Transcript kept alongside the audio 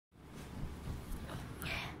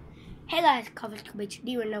Hey guys, Coverage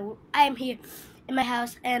HD. Right now I am here in my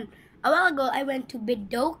house, and a while ago I went to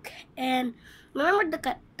Bidok, and remember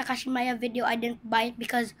the Takashimaya video? I didn't buy it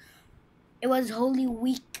because it was Holy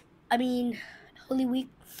Week. Holy Week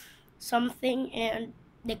something, and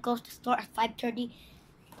they closed the store at 5:30.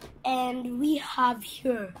 And we have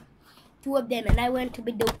here two of them, and I went to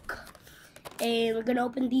Bidok, and we're gonna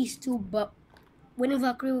open these two, but winning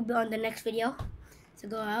Valkyrie will be on the next video. So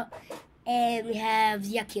go out. And we have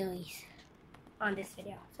the Achilles on this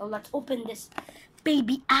video. So let's open this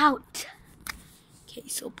baby out. Okay,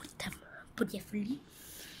 so put carefully.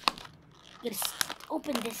 Let's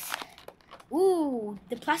open this. Ooh,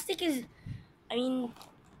 the plastic is,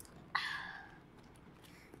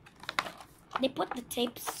 they put the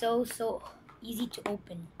tape so easy to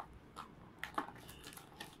open.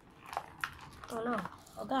 Oh no,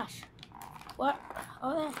 oh gosh. What?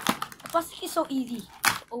 Oh, the plastic is so easy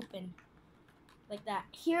to open. Like that.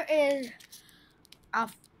 Here is a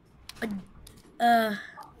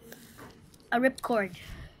ripcord.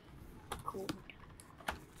 Cool.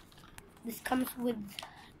 This comes with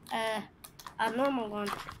a normal one,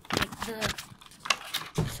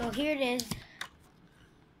 so here it is.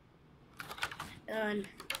 And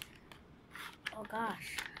oh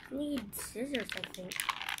gosh, I need scissors, I think.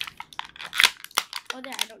 Oh,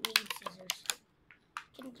 there, I don't need scissors.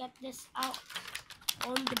 Can get this out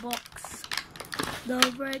on the box.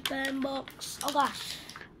 The break-in box. Oh gosh.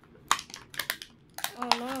 Oh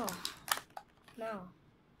no. No.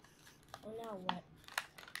 Oh, now what?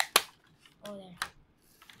 Oh, there.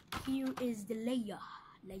 Here is the layer.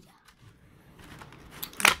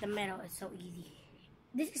 But the metal is so easy.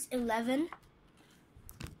 This is 11.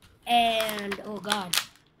 And oh god.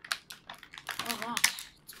 Oh gosh.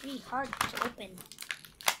 It's pretty hard to open.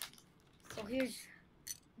 So here's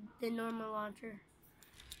the normal launcher.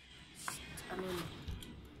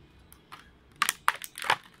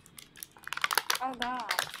 Oh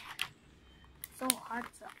god. So hard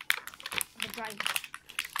to the driver.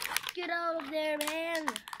 Get out of there, man.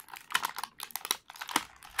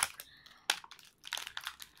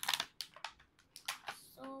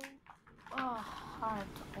 So hard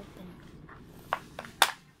to open.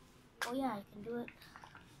 Oh yeah, I can do it.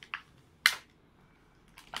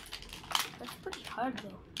 That's pretty hard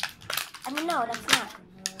though. No, that's not.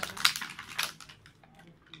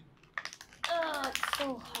 Oh, it's so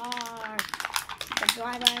hard. The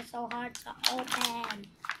driver is so hard to open.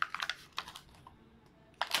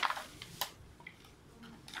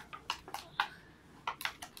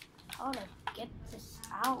 How to get this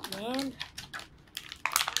out, man?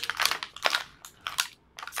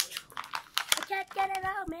 I can't get it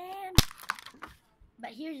out, man.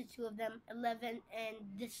 But here's the two of them, 11 and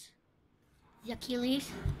this, the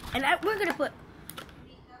Achilles. And we're gonna put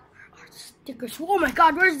our stickers. Oh my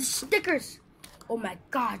god, where's the stickers? Oh my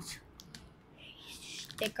god.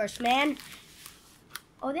 Stickers, man.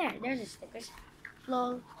 Oh, there's the stickers.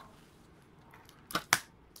 Lol.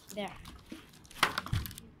 There.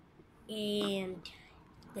 And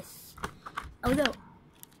this. Oh no.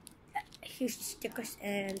 Here's the stickers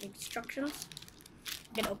and the instructions.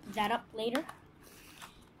 I'm gonna open that up later.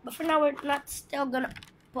 But for now, we're not still gonna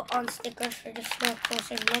put on stickers. We're just gonna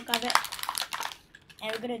closer look of it.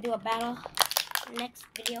 And we're gonna do a battle next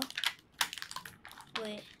video.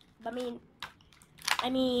 Wait, the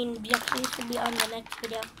Achilles should be on the next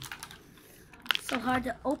video. So hard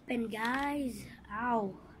to open, guys.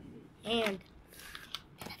 Ow. And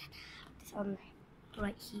it's on the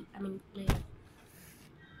right heat. Later.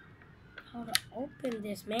 How to open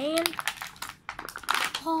this, man?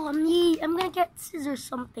 Oh, I'm gonna get scissors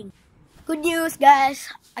something. Good news, guys.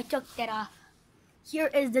 I took that off. Here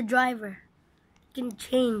is the driver. You can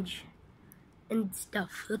change and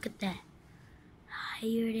stuff. Look at that.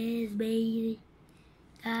 Here it is, baby.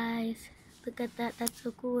 Guys, look at that. That's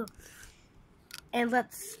so cool. And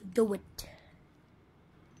let's do it.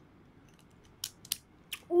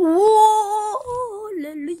 Oh,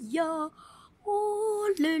 hallelujah.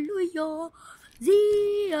 Oh, hallelujah.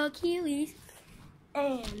 The Achilles.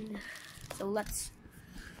 And so let's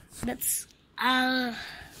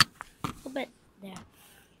put it there.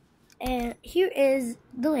 And here is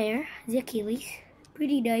the layer, the Achilles.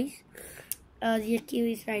 Pretty nice. The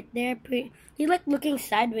Achilles right there. He's like looking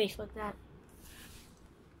sideways like that.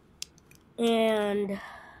 And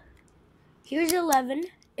here's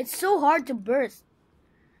 11. It's so hard to burst.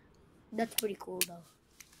 That's pretty cool though.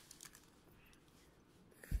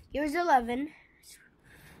 Here's 11.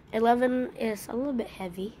 11 is a little bit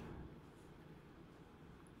heavy.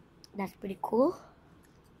 That's pretty cool.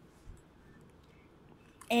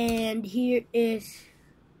 And here is,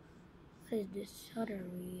 what is this? How to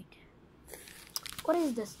read? What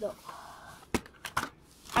is this though?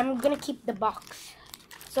 I'm gonna keep the box.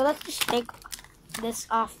 So let's just take this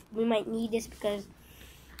off. We might need this because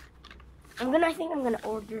I think I'm gonna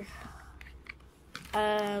order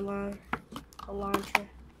a launcher.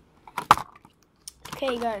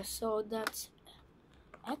 Okay guys, so that's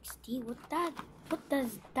XD. What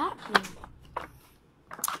does that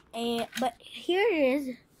mean? But here it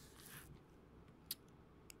is.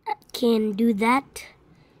 I can do that,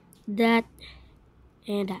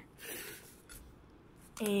 and that.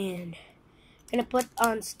 And gonna put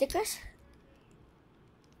on stickers.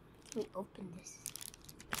 Let me open this.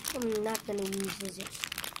 I'm not gonna use scissors.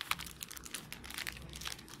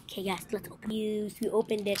 Okay guys, let's open news. We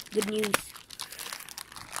opened it. Good news.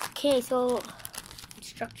 Okay, so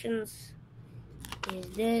instructions is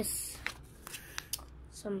this.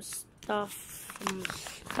 Some stuff.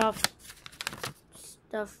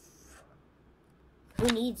 Who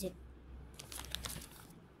needs it?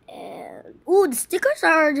 And ooh, the stickers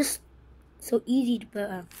are just so easy to put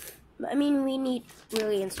on. I mean, we need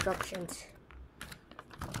really instructions.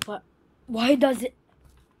 But why doesn't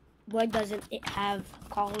it have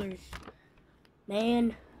collars?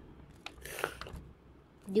 Man.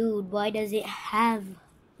 Dude, why does it have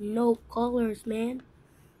no collars, man?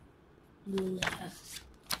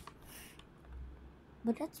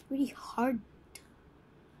 But that's really hard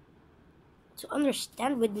to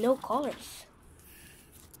understand with no collars.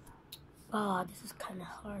 Oh, this is kind of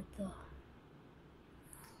hard though.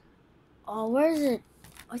 Oh, where is it?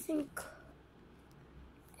 I think.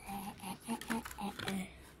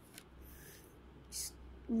 Just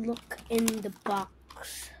look in the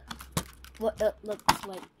box. What it looks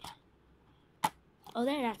like. Oh,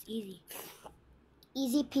 there, that's easy.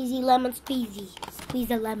 Easy peasy lemon squeezy. Squeeze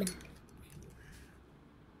a lemon.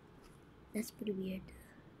 That's pretty weird.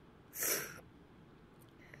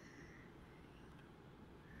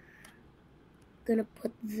 Gonna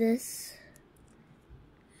put this.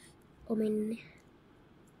 Oh yeah.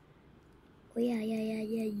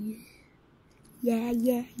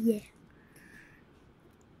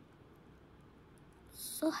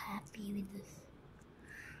 So happy with this.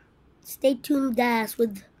 Stay tuned, guys,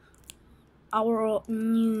 with our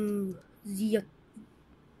new Zia.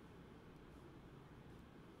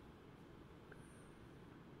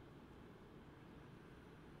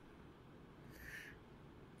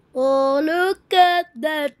 Oh, look at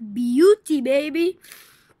that beauty, baby.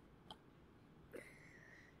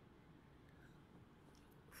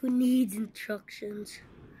 Who needs instructions?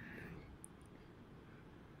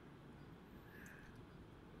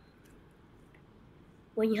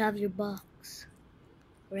 When you have your box,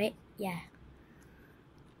 right? Yeah.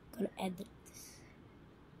 Gonna edit this.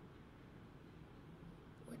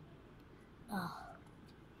 What? Oh.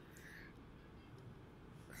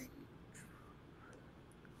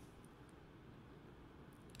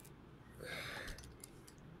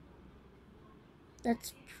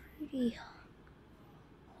 That's pretty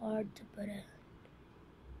hard to put in.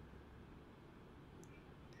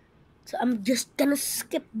 So I'm just gonna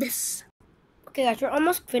skip this. Okay guys, we're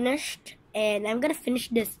almost finished and I'm gonna finish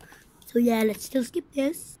this. So yeah, let's still skip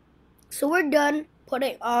this. So we're done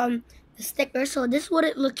putting on the stickers. So this is what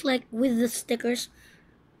it looks like with the stickers.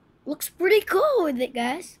 Looks pretty cool with it,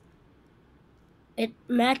 guys. It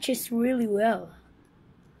matches really well.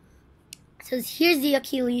 So here's the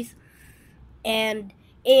Achilles. And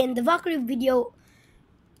in the Valkyrie video,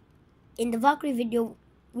 we're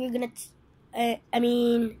gonna,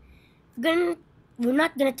 we're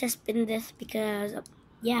not gonna test spin this because,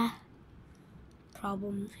 yeah,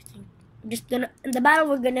 problems. I think we're just gonna in the battle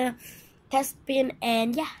we're gonna test spin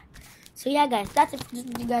and yeah. So yeah, guys, that's it for this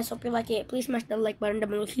video, guys. Hope you like it. Please smash the like button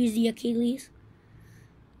down below. Here's the Achilles.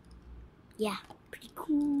 Yeah, pretty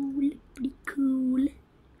cool.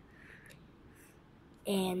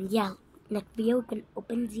 And yeah. Next video, we can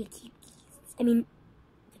open the Achilles.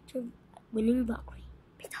 Victor winning Valkyrie.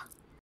 Peace out.